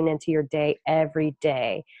integrating into your day every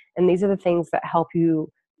day. And these are the things that help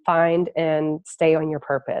you find and stay on your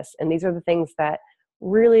purpose. And these are the things that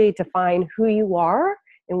really define who you are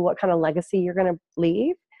and what kind of legacy you're going to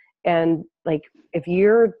leave. And like, if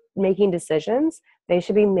you're making decisions, they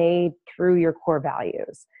should be made through your core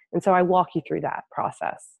values. And so I walk you through that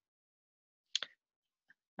process.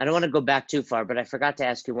 I don't want to go back too far, but I forgot to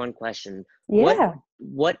ask you one question. Yeah.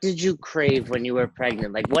 What did you crave when you were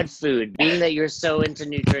pregnant? Like, what food, being that you're so into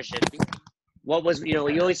nutrition, what was, you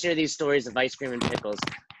always hear these stories of ice cream and pickles,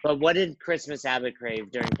 but what did Christmas Abbott crave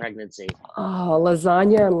during pregnancy? Oh,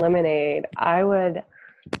 lasagna and lemonade.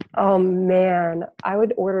 Oh man, I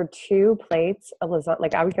would order 2 plates of lasagna.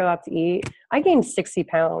 Like, I would go out to eat. I gained 60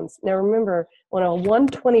 pounds. Now remember, on a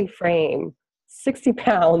 120 frame, 60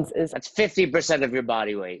 pounds is That's 50% of your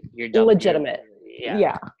body weight. You're double. legitimate.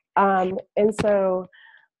 Yeah. And so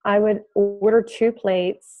I would order 2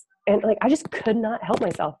 plates, and like, I just could not help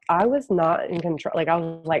myself. I was not in control. Like, I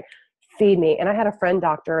was like, feed me. And I had a friend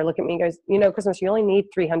doctor look at me and goes, Christmas, you only need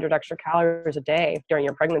 300 extra calories a day during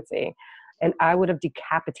your pregnancy. And I would have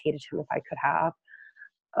decapitated him if I could have.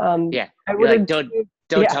 You're like,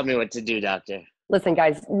 don't tell me what to do, doctor. Listen,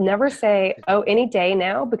 guys, never say, oh, any day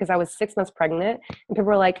now, because I was 6 months pregnant. And people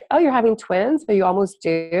were like, oh, you're having twins, but you almost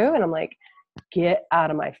do. And I'm like, get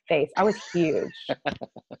out of my face. I was huge.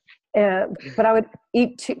 But I would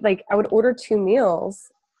eat I would order 2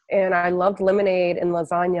 meals, and I loved lemonade and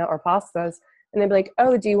lasagna or pastas. And they'd be like,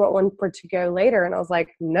 oh, do you want one for to go later? And I was like,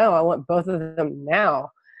 no, I want both of them now.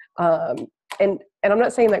 And I'm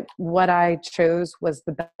not saying that what I chose was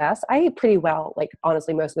the best. I ate pretty well, like,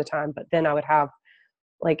 honestly, most of the time. But then I would have,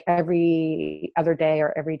 like, every other day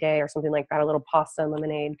or every day or something like that, a little pasta and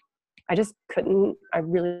lemonade. I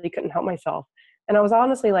really couldn't help myself. And I was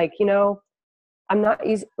honestly like, I'm not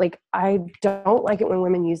easy. Like, I don't like it when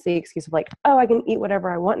women use the excuse of like, oh, I can eat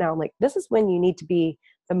whatever I want now. I'm like, this is when you need to be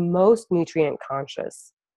the most nutrient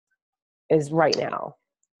conscious, is right now.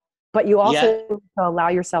 But you also need to allow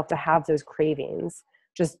yourself to have those cravings.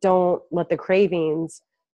 Just don't let the cravings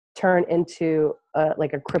turn into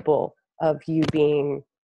like a cripple of you being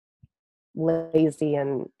lazy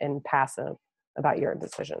and passive about your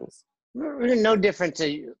decisions. No different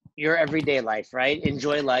to your everyday life, right?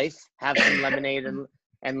 Enjoy life, have some lemonade and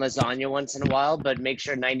lasagna once in a while, but make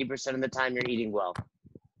sure 90% of the time you're eating well.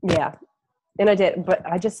 Yeah. And I did, but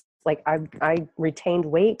I just, like, I retained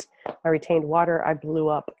weight, I retained water, I blew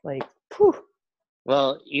up, like, whew.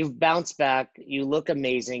 Well, you've bounced back. You look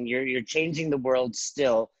amazing. You're changing the world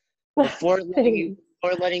still. Before letting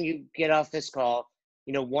you get off this call,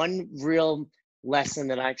 one real lesson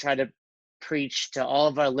that I try to preach to all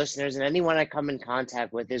of our listeners and anyone I come in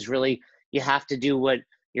contact with is really, you have to do what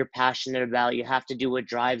you're passionate about. You have to do what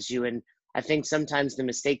drives you. And I think sometimes the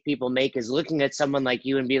mistake people make is looking at someone like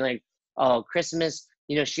you and being like, oh, Christmas,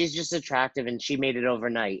 she's just attractive and she made it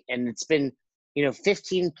overnight. And it's been,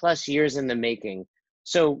 15 plus years in the making.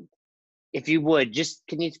 So if you would,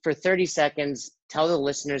 can you, for 30 seconds, tell the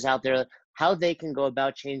listeners out there how they can go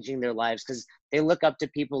about changing their lives? Because they look up to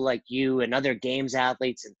people like you and other games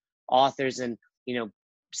athletes and authors and,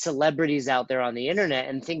 celebrities out there on the internet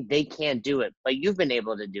and think they can't do it, but you've been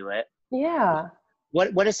able to do it. Yeah.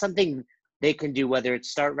 What is something they can do, whether it's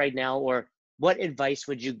start right now, or what advice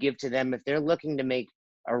would you give to them if they're looking to make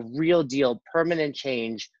a real deal, permanent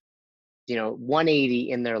change,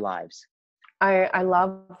 180 in their lives? I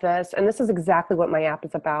love this. And this is exactly what my app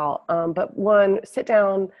is about. But one, sit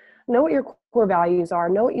down, know what your core values are,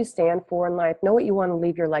 know what you stand for in life, know what you want to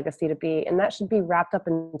leave your legacy to be. And that should be wrapped up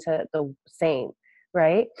into the same,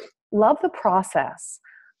 right? Love the process.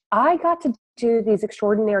 I got to do these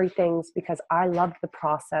extraordinary things because I loved the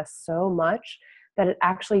process so much that it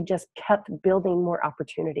actually just kept building more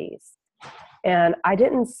opportunities. And I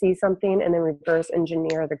didn't see something and then reverse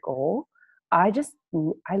engineer the goal. I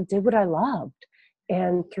did what I loved.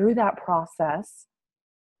 And through that process,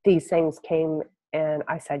 these things came and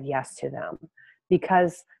I said yes to them,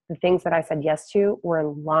 because the things that I said yes to were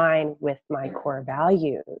in line with my core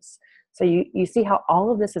values. So you see how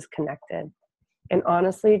all of this is connected. And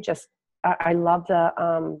honestly, I love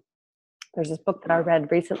There's this book that I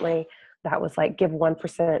read recently that was like, give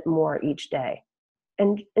 1% more each day.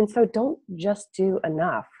 And so don't just do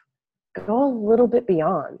enough. Go a little bit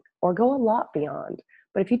beyond, or go a lot beyond.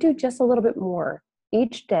 But if you do just a little bit more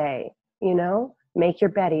each day, make your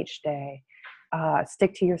bed each day,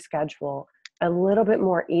 stick to your schedule a little bit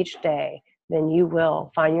more each day, then you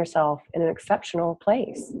will find yourself in an exceptional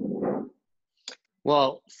place.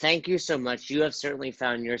 Well, thank you so much. You have certainly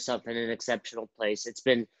found yourself in an exceptional place. It's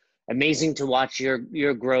been amazing to watch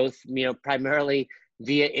your growth, primarily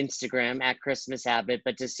via Instagram at Christmas Habit,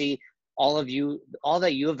 but to see all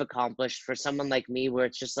that you have accomplished for someone like me, where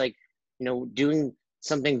it's just like, doing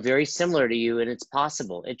something very similar to you, and it's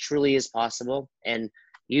possible. It truly is possible. And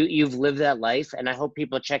you've lived that life, and I hope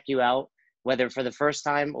people check you out, whether for the first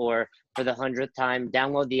time or for the 100th time.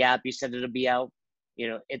 Download the app. You said it'll be out,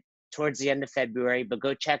 towards the end of February, but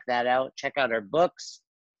go check that out. Check out our books,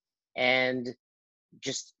 and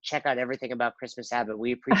just check out everything about Christmas Habit.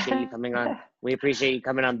 We appreciate you coming on. We appreciate you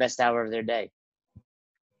coming on Best Hour of Their Day.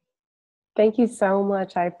 Thank you so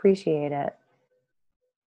much. I appreciate it.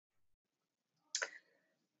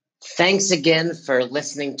 Thanks again for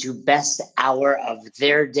listening to Best Hour of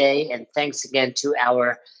Their Day, and thanks again to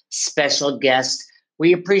our special guest.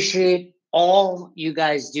 We appreciate all you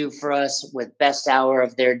guys do for us with Best Hour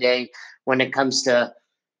of Their Day when it comes to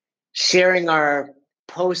sharing our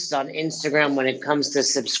posts on Instagram, when it comes to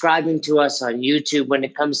subscribing to us on YouTube, when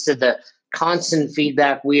it comes to the constant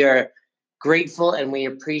feedback. We are grateful and we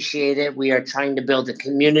appreciate it. We are trying to build a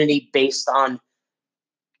community based on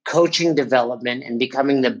coaching development and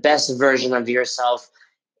becoming the best version of yourself.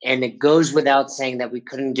 And it goes without saying that we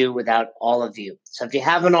couldn't do without all of you. So if you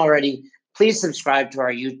haven't already, please subscribe to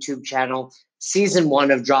our YouTube channel. Season 1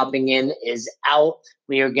 of Dropping In is out.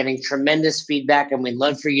 We are getting tremendous feedback, and we'd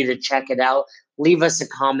love for you to check it out. Leave us a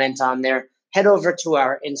comment on there. Head over to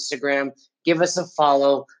our Instagram. Give us a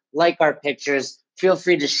follow. Like our pictures. Feel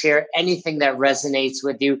free to share anything that resonates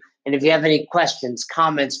with you. And if you have any questions,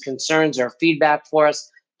 comments, concerns, or feedback for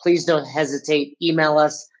us, please don't hesitate. Email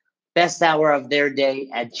us,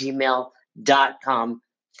 besthouroftheirday@gmail.com.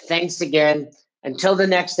 Thanks again. Until the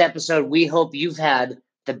next episode, we hope you've had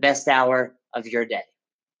the best hour of your day.